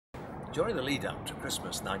During the lead-up to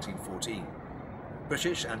Christmas 1914,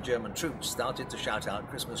 British and German troops started to shout out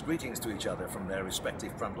Christmas greetings to each other from their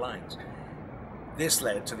respective front lines. This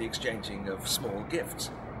led to the exchanging of small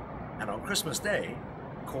gifts, and on Christmas Day,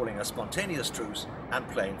 calling a spontaneous truce and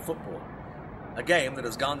playing football, a game that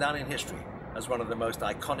has gone down in history as one of the most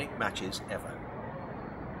iconic matches ever.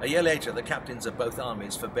 A year later, the captains of both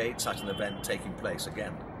armies forbade such an event taking place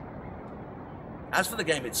again. As for the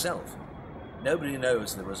game itself, nobody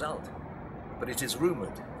knows the result, but it is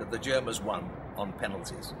rumoured that the Germans won on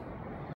penalties.